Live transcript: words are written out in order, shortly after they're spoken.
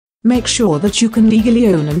Make sure that you can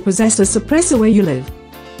legally own and possess a suppressor where you live.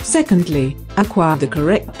 Secondly, acquire the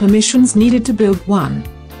correct permissions needed to build one.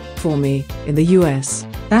 For me, in the US,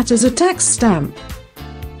 that is a tax stamp.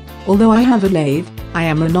 Although I have a lathe, I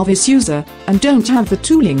am a novice user, and don't have the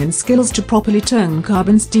tooling and skills to properly turn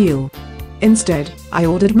carbon steel. Instead, I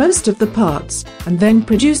ordered most of the parts, and then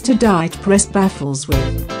produced a die-pressed baffles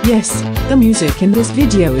with. Yes, the music in this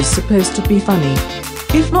video is supposed to be funny,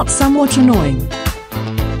 if not somewhat annoying.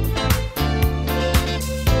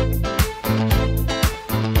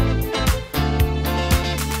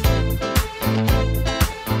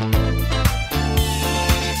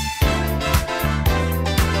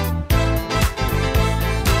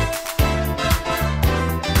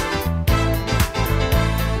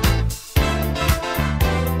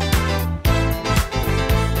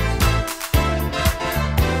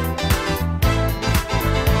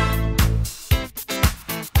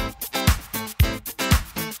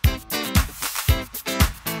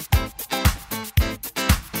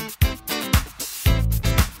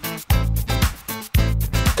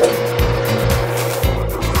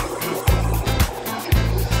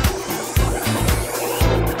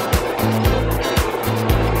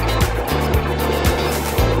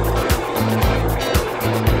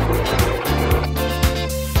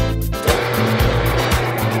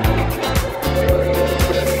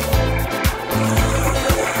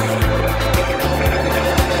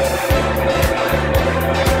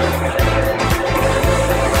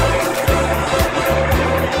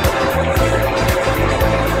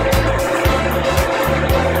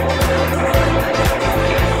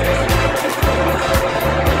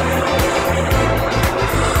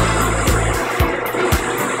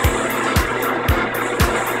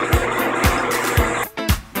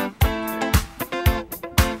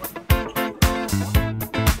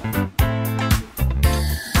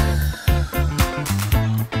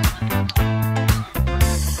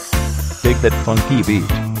 Dig that funky beat.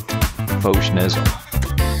 Faux schnizzle.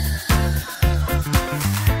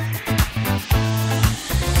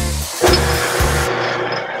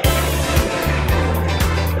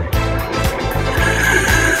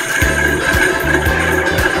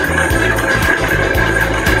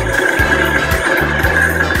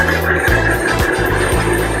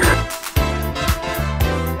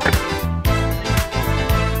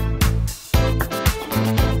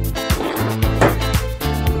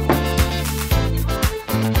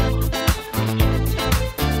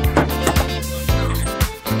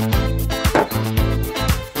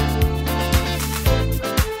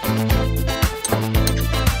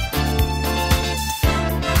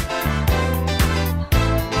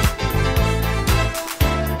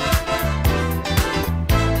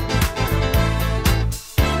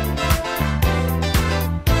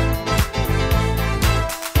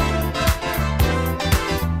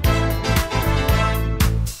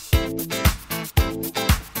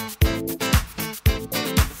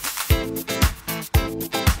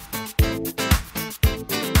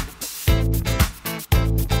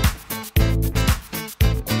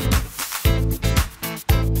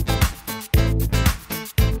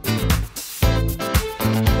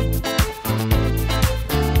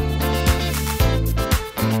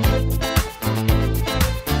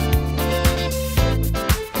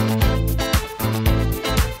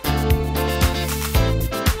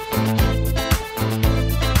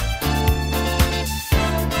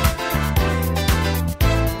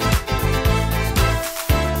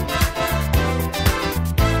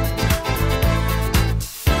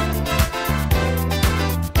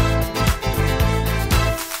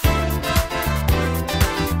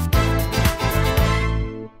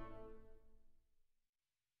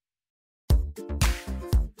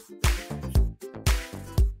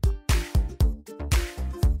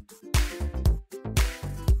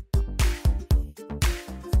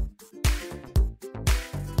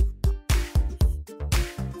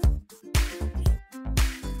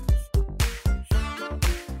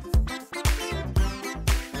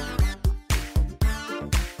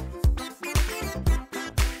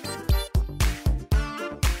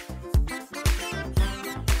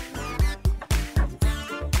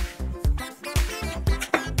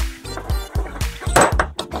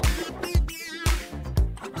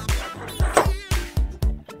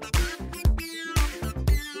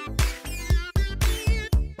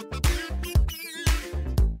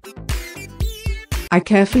 I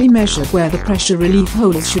carefully measured where the pressure relief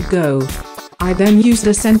holes should go. I then used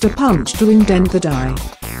a center punch to indent the die.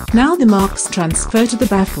 Now the marks transfer to the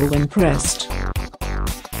baffle when pressed.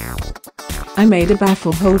 I made a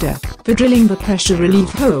baffle holder for drilling the pressure relief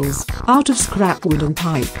holes out of scrap wood and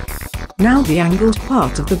pipe. Now the angled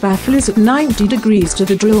part of the baffle is at 90 degrees to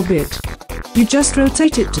the drill bit. You just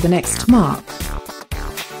rotate it to the next mark.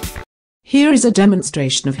 Here is a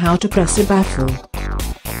demonstration of how to press a baffle.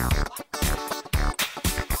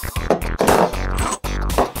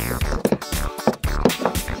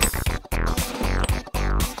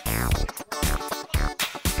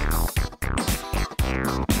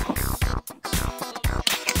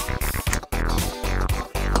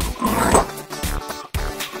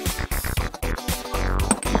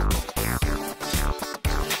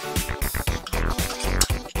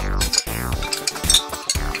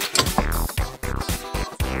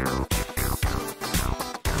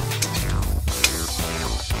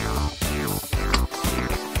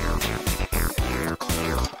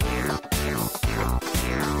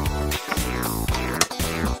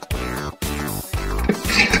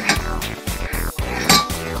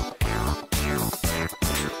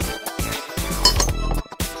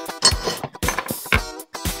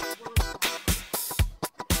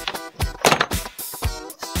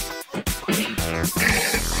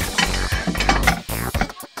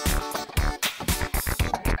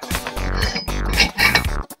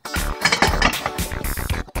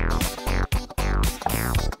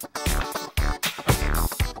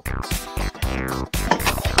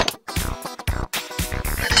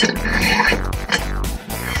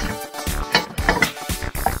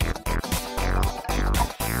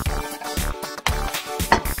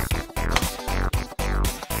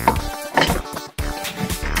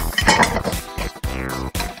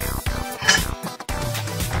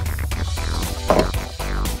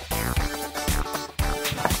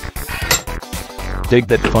 Dig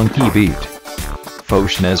that funky beat.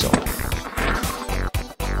 Faux schnizzle.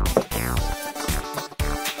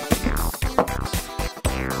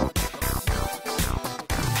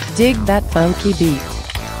 Dig that funky beat.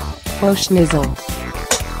 Faux schnizzle.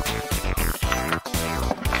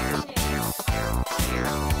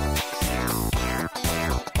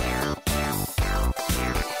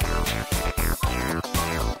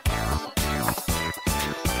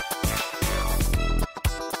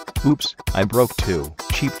 Oops, I broke two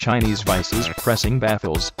cheap Chinese vices pressing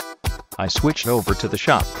baffles. I switched over to the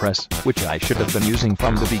shop press, which I should have been using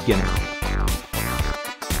from the beginning.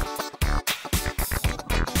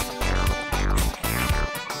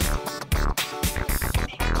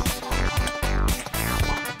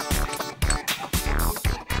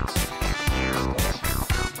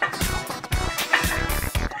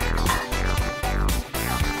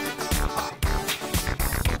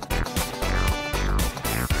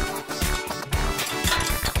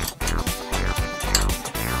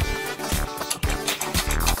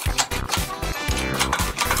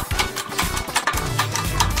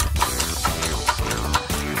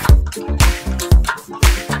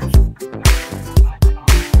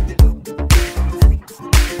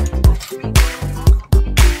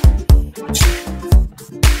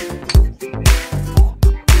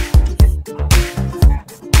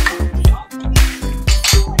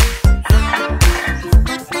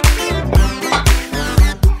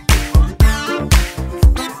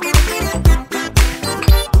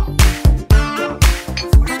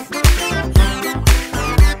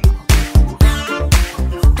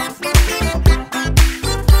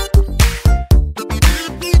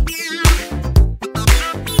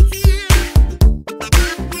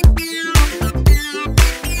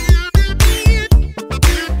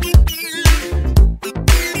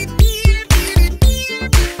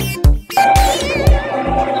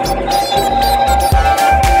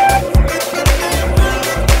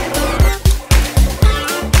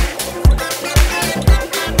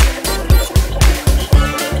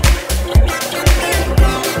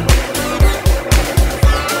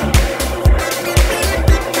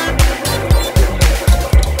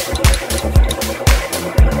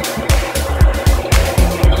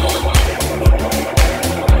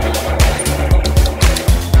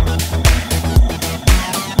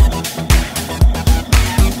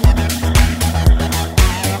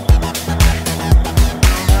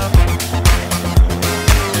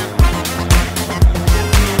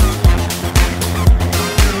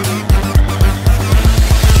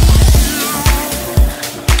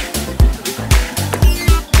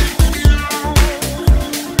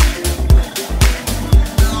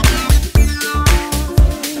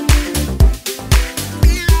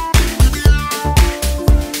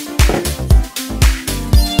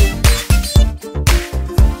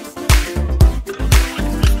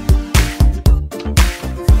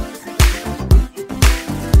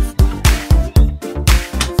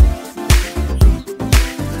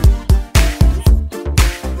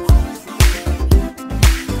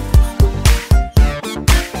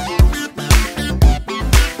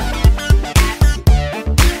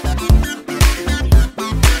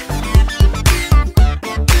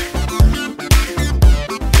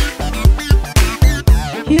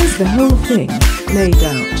 the whole thing laid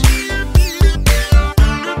out.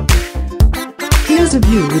 Here's a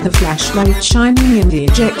view with the flashlight shining in the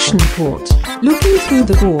ejection port, looking through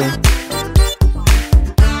the bore.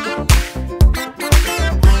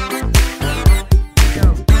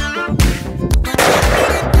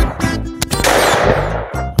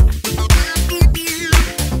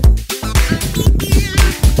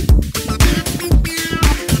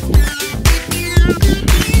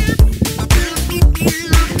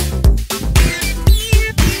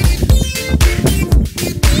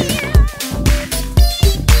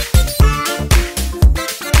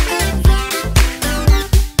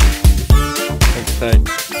 Okay.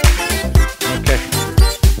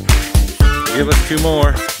 Give us 2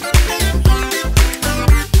 more.